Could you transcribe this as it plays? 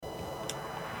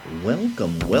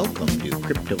Welcome to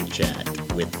Crypto Chat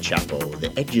with Chapo, the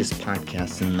edgiest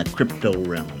podcast in the crypto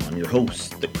realm. I'm your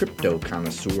host, the crypto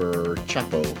connoisseur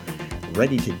Chapo,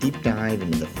 ready to deep dive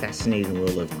into the fascinating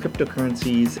world of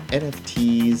cryptocurrencies,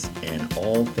 NFTs, and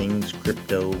all things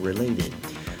crypto related.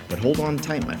 But hold on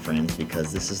tight, my friends,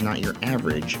 because this is not your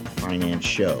average finance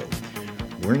show.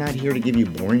 We're not here to give you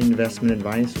boring investment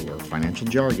advice or financial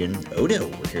jargon. Oh no,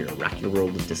 we're here to rock your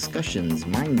world with discussions,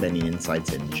 mind-bending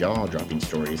insights, and jaw-dropping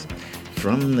stories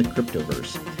from the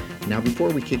cryptoverse. Now, before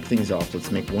we kick things off,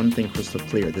 let's make one thing crystal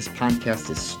clear. This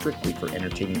podcast is strictly for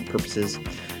entertainment purposes.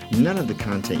 None of the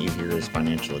content you hear is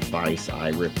financial advice. I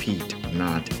repeat,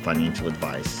 not financial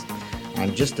advice.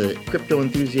 I'm just a crypto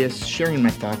enthusiast sharing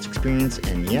my thoughts, experience,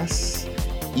 and yes,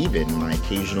 even my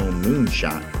occasional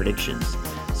moonshot predictions.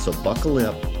 So buckle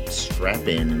up, strap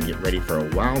in, and get ready for a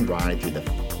wild ride through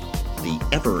the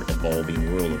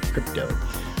ever-evolving world of crypto.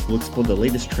 We'll explore the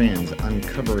latest trends,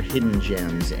 uncover hidden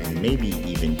gems, and maybe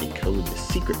even decode the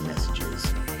secret messages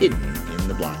hidden in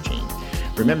the blockchain.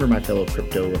 Remember, my fellow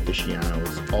crypto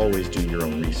aficionados, always do your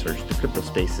own research. The crypto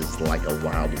space is like a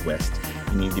wild west.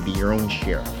 You need to be your own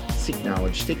sheriff. Seek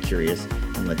knowledge, stay curious,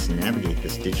 and let's navigate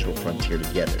this digital frontier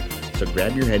together. So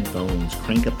grab your headphones,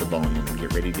 crank up the volume, and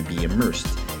get ready to be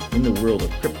immersed in the world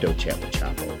of Crypto Chat with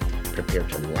Chapo. Prepare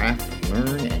to laugh,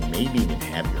 learn, and maybe even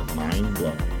have your mind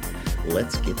blown.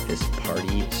 Let's get this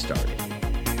party started.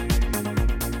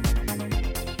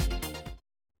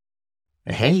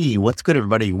 Hey, what's good,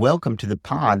 everybody? Welcome to the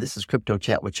pod. This is Crypto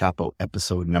Chat with Chapo,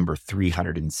 episode number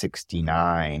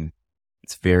 369.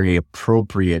 It's a very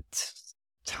appropriate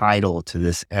title to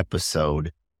this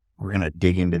episode. We're going to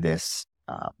dig into this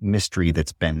mystery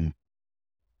that's been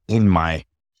in my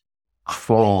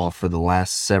crawl for the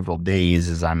last several days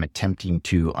as I'm attempting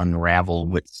to unravel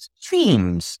what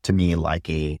seems to me like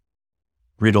a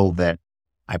riddle that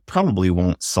I probably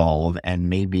won't solve, and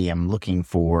maybe I'm looking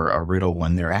for a riddle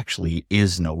when there actually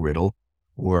is no riddle,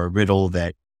 or a riddle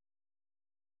that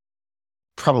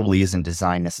probably isn't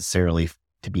designed necessarily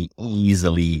to be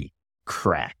easily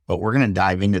cracked. But we're going to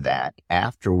dive into that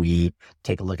after we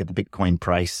take a look at the Bitcoin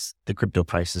price, the crypto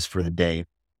prices for the day.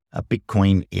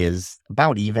 Bitcoin is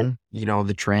about even.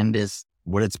 The trend is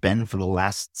what it's been for the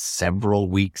last several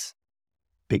weeks.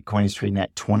 Bitcoin is trading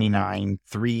at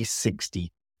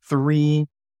 29,363.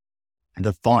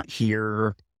 The thought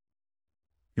here,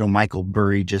 Michael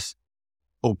Burry just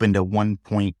opened a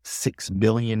 $1.6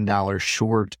 billion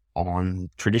short on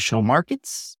traditional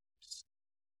markets.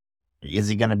 Is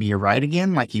he going to be right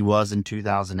again like he was in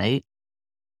 2008?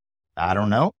 I don't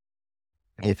know.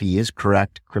 If he is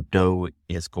correct, crypto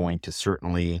is going to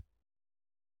certainly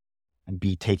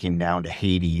be taken down to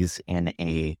Hades in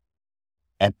a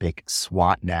epic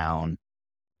swat down.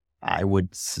 I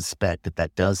would suspect that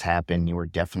that does happen. You are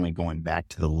definitely going back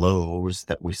to the lows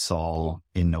that we saw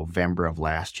in November of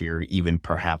last year, even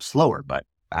perhaps lower, but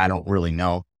I don't really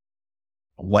know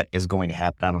what is going to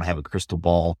happen. I don't have a crystal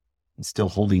ball. I'm still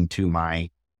holding to my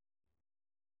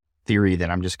theory that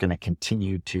I'm just going to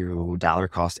continue to dollar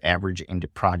cost average into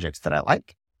projects that I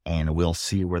like, and we'll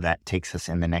see where that takes us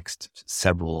in the next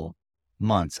several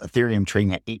months. Ethereum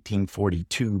trading at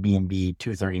 1842, BNB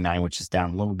 239, which is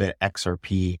down a little bit,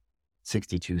 XRP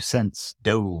 62 cents,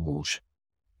 Doge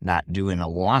not doing a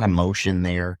lot of motion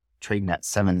there, trading at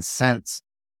 7 cents.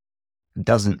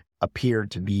 Doesn't appear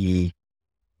to be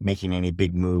making any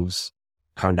big moves.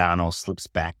 Cardano slips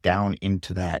back down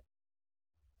into that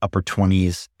upper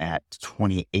 20s at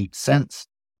 28 cents.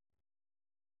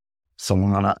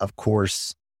 Solana, of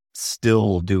course,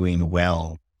 still doing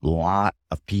well. A lot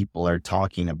of people are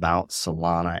talking about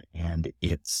Solana and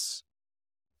its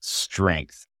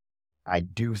strength. I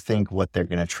do think what they're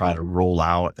going to try to roll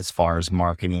out as far as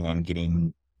marketing and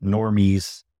getting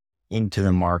normies into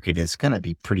the market is going to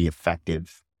be pretty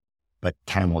effective, but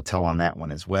time will tell on that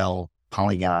one as well.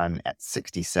 Polygon at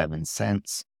 67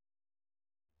 cents.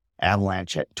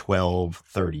 Avalanche at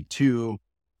 12.32.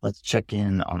 Let's check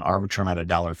in on Arbitrum at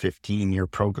 $1.15. Your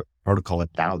protocol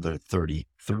at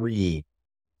 $1.33.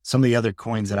 Some of the other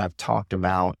coins that I've talked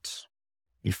about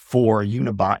before,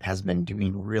 Unibot has been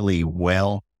doing really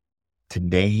well.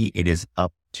 Today it is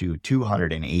up to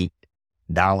 $208,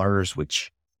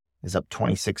 which is up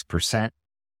 26%.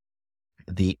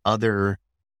 The other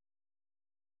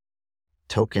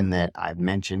token that I've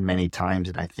mentioned many times,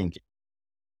 and I think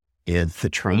is the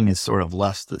train is sort of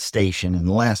left the station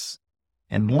unless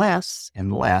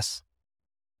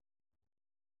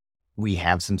we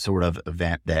have some sort of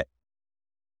event that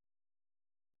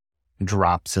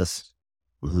drops us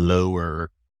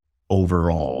lower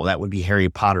overall. That would be Harry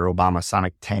Potter Obama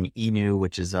Sonic 10 Inu,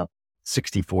 which is up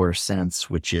 64 cents,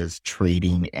 which is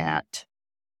trading at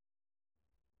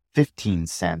 15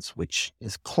 cents, which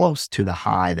is close to the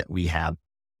high that we have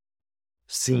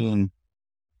seen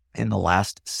in the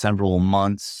last several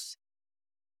months.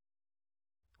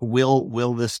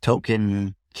 Will this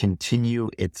token continue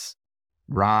its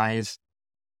rise?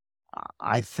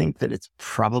 I think that it's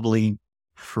probably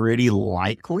pretty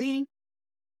likely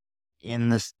in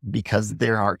this, because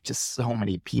there are just so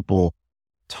many people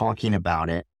talking about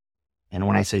it. And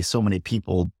when I say so many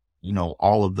people,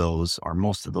 all of those, or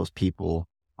most of those people,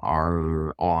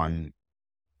 are on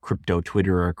crypto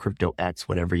Twitter or crypto X,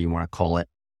 whatever you want to call it.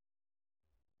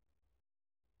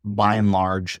 By and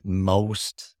large,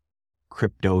 most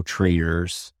crypto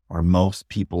traders, or most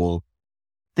people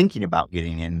thinking about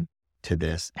getting into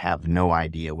this, have no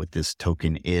idea what this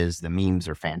token is. The memes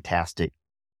are fantastic.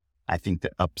 I think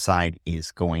the upside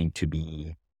is going to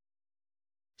be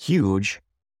huge.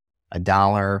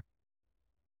 $1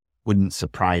 wouldn't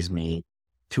surprise me.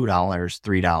 $2,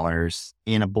 $3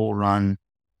 in a bull run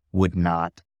would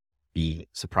not be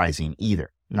surprising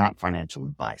either. Not financial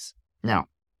advice. Now,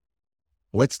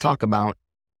 let's talk about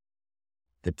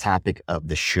the topic of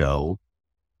the show.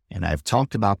 And I've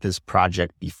talked about this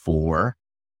project before,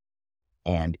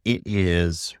 and it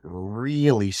is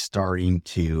really starting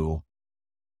to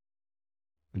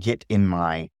get in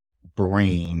my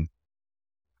brain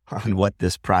on what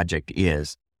this project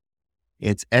is.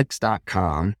 It's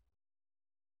X.com.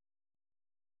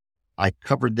 I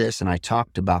covered this and I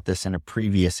talked about this in a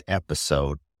previous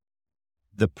episode.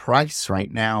 The price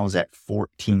right now is at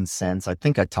 14 cents. I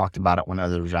think I talked about it when I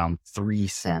was around 3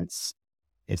 cents.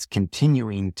 It's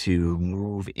continuing to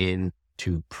move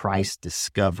into price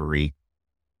discovery.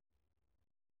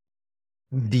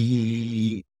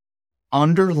 The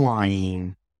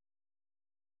underlying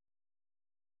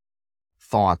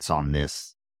thoughts on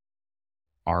this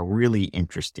are really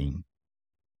interesting.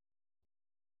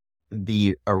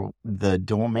 The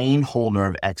domain holder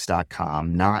of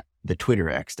X.com, not the Twitter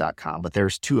X.com, but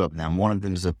there's two of them. One of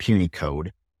them is a puny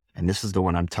code, and this is the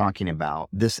one I'm talking about,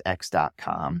 this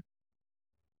X.com,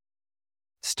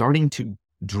 starting to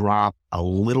drop a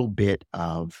little bit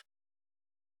of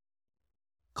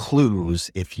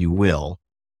clues, if you will.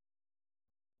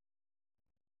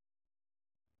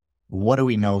 What do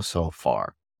we know so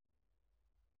far?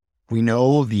 We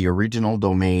know the original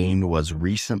domain was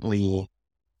recently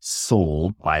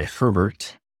sold by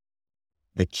Herbert,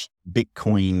 the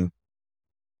Bitcoin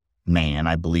man,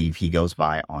 I believe he goes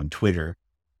by on Twitter.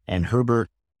 And Herbert,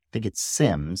 I think it's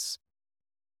Sims,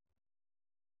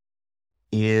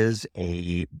 is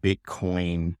a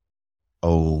Bitcoin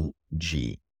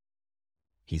OG.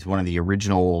 He's one of the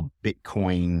original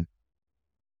Bitcoin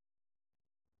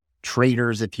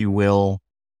traders, if you will.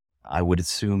 I would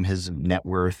assume his net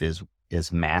worth is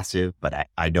massive, but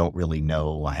I don't really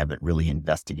know. I haven't really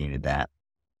investigated that.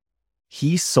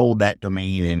 He sold that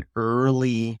domain in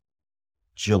early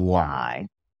July,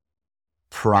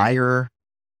 prior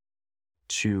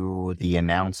to the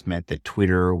announcement that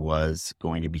Twitter was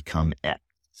going to become X.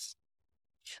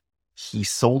 He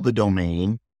sold the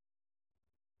domain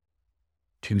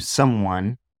to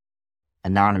someone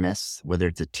anonymous, whether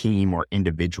it's a team or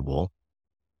individual.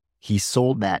 He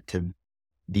sold that to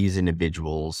these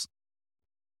individuals,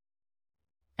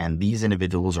 and these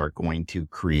individuals are going to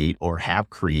create or have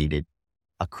created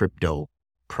a crypto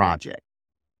project.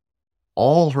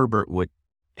 All Herbert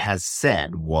has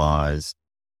said was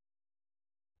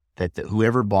that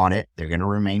whoever bought it, they're going to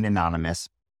remain anonymous,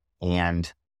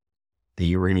 and that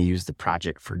you were going to use the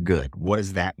project for good. What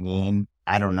does that mean?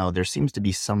 I don't know. There seems to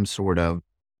be some sort of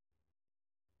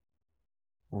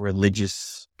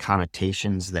religious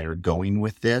connotations that are going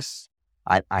with this.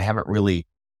 I haven't really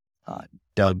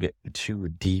dug too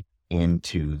deep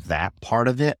into that part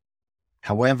of it.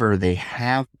 However, there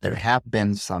have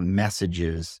been some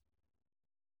messages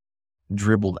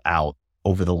dribbled out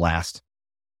over the last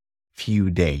few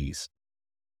days.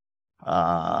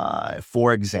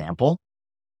 For example,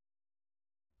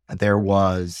 there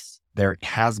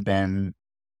has been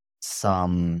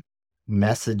some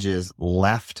messages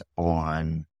left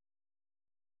on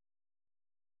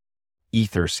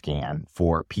Etherscan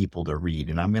for people to read.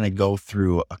 And I'm going to go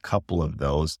through a couple of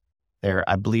those.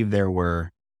 I believe there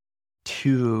were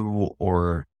 2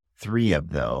 or 3 of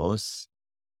those.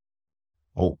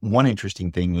 Well, one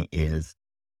interesting thing is,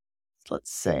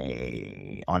 let's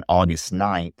say on August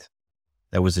 9th,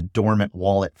 there was a dormant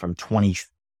wallet from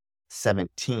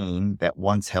 2017 that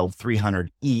once held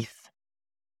 300 ETH,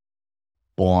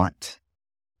 bought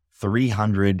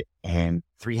 300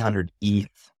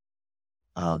 ETH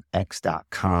of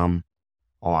X.com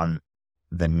on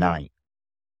the 9th.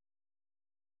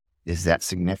 Is that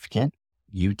significant?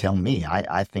 You tell me.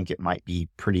 I think it might be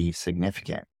pretty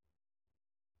significant.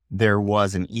 There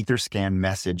was an Etherscan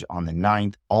message on the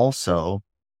 9th also,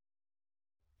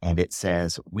 and it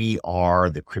says, "We are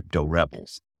the Crypto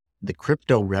Rebels." The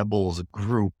Crypto Rebels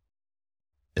group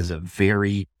is a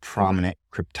very prominent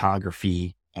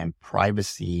cryptography and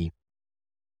privacy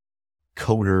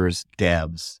coders,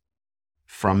 devs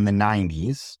from the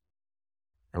 90s,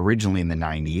 originally in the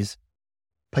 90s,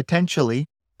 potentially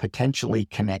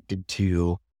connected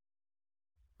to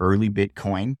early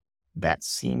Bitcoin. That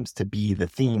seems to be the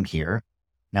theme here.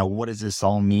 Now, what does this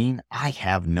all mean? I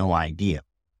have no idea.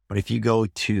 But if you go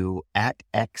to at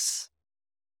XCOM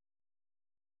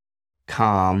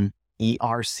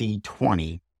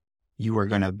ERC20, you are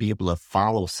going to be able to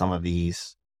follow some of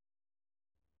these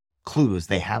clues.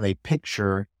 They have a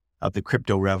picture of the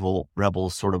crypto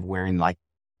rebels sort of wearing like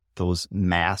those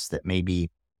masks that maybe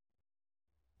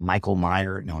not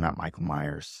Michael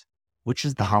Myers. Which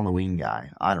is the Halloween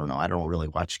guy? I don't know. I don't really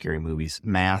watch scary movies.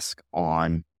 Mask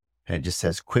on, and it just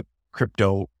says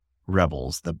Crypto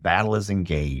Rebels. The battle is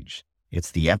engaged. It's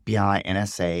the FBI,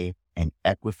 NSA, and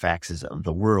Equifaxes of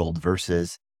the world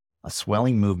versus a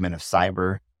swelling movement of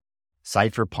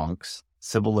cypherpunks,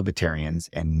 civil libertarians,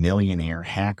 and millionaire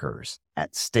hackers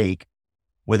at stake,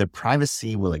 whether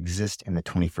privacy will exist in the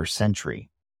 21st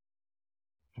century.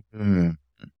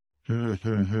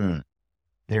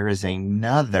 There was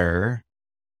another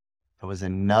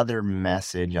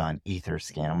message on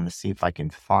Etherscan. I'm going to see if I can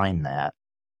find that.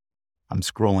 I'm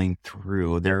scrolling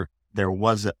through. There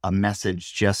was a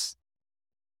message just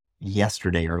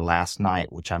yesterday or last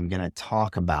night, which I'm going to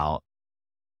talk about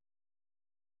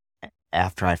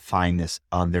after I find this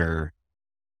other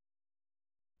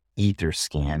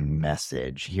Etherscan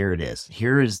message. Here it is.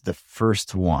 Here is the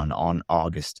first one on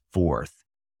August 4th.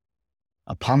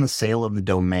 Upon the sale of the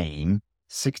domain,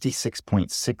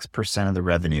 66.6% of the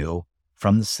revenue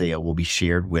from the sale will be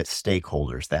shared with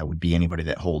stakeholders. That would be anybody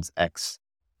that holds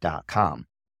X.com.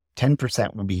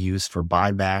 10% will be used for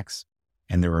buybacks,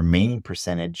 and the remaining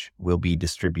percentage will be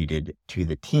distributed to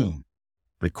the team,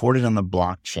 recorded on the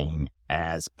blockchain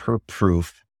as per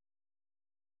proof,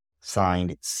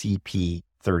 signed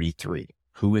CP33.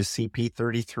 Who is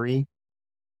CP33?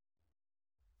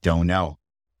 Don't know.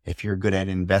 If you're good at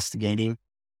investigating,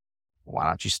 why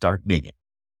don't you start digging?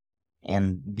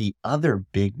 And the other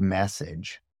big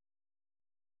message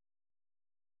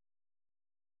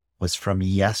was from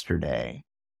yesterday.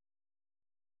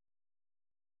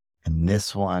 And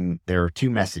this one, there are two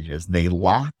messages. They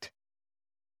locked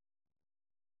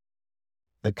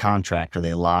the contract, or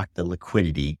they locked the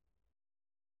liquidity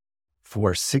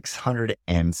for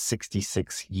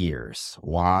 666 years.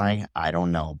 Why? I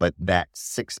don't know. But that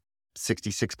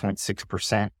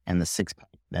 66.6% and the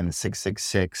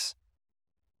 666,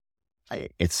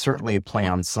 it's certainly a play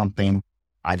on something.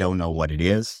 I don't know what it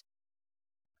is.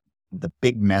 The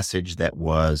big message that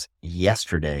was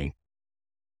yesterday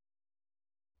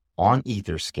on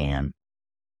Etherscan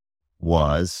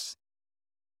was,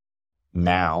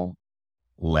 now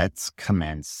let's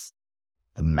commence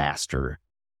the master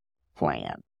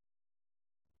plan.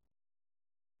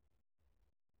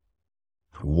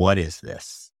 What is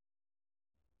this?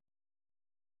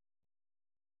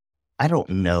 I don't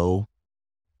know.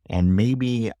 And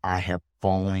maybe I have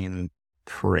fallen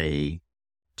prey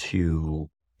to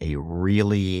a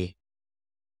really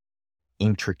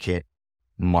intricate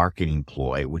marketing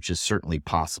ploy, which is certainly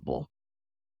possible,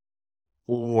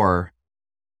 or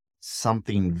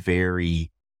something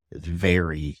very,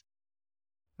 very,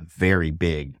 very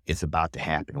big is about to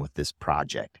happen with this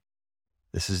project.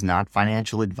 This is not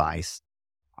financial advice.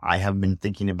 I have been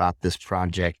thinking about this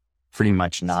project pretty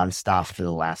much nonstop for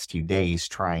the last few days,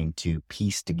 trying to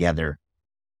piece together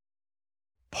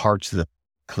parts of the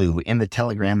clue. In the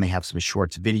Telegram, they have some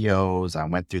shorts videos. I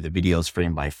went through the videos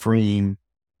frame by frame,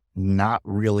 not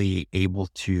really able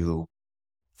to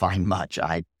find much.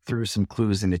 I threw some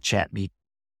clues into Chat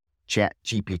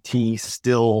GPT,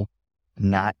 still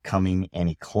not coming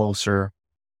any closer.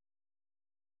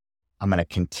 I'm going to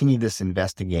continue this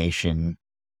investigation.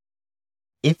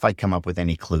 If I come up with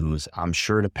any clues, I'm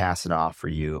sure to pass it on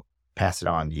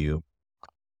to you.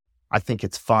 I think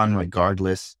it's fun,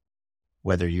 regardless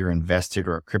whether you're invested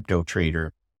or a crypto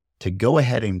trader, to go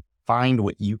ahead and find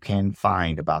what you can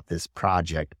find about this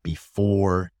project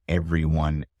before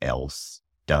everyone else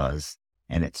does,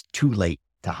 and it's too late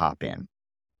to hop in.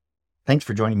 Thanks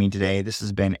for joining me today. This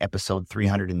has been episode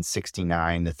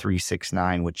 369, the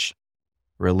 369, which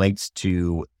relates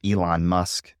to Elon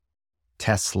Musk,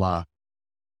 Tesla,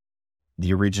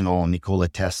 the original Nikola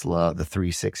Tesla, the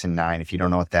 3, 6, and 9. If you don't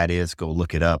know what that is, go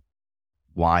look it up.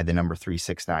 why the number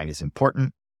 369 is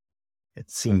important. It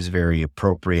seems very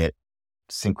appropriate.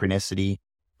 Synchronicity,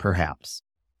 perhaps.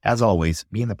 As always,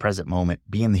 be in the present moment,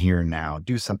 be in the here and now,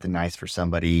 do something nice for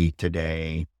somebody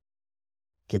today,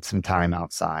 get some time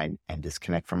outside, and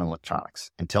disconnect from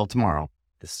electronics. Until tomorrow,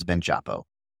 this has been Chapo.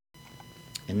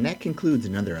 And that concludes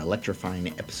another electrifying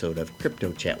episode of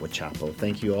Crypto Chat with Chapo.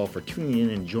 Thank you all for tuning in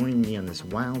and joining me on this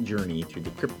wild journey through the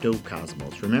crypto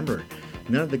cosmos. Remember,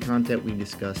 none of the content we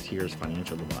discussed here is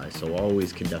financial advice, so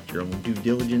always conduct your own due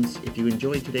diligence. If you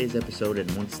enjoyed today's episode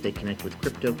and want to stay connected with the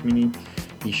crypto community,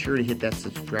 be sure to hit that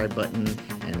subscribe button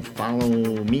and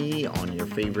follow me on your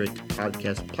favorite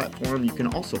podcast platform. You can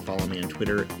also follow me on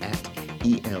Twitter at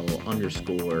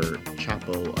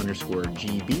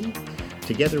EL_Chapo_GB.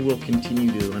 Together, we'll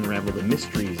continue to unravel the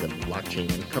mysteries of blockchain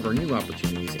and cover new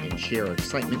opportunities and share our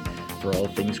excitement for all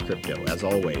things crypto. As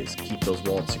always, keep those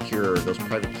wallets secure, those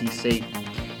private keys safe,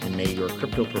 and may your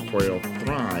crypto portfolio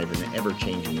thrive in the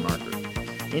ever-changing market.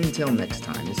 Until next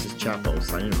time, this is Chapo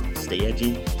signing off. Stay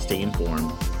edgy, stay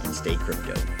informed, and stay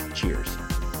crypto. Cheers.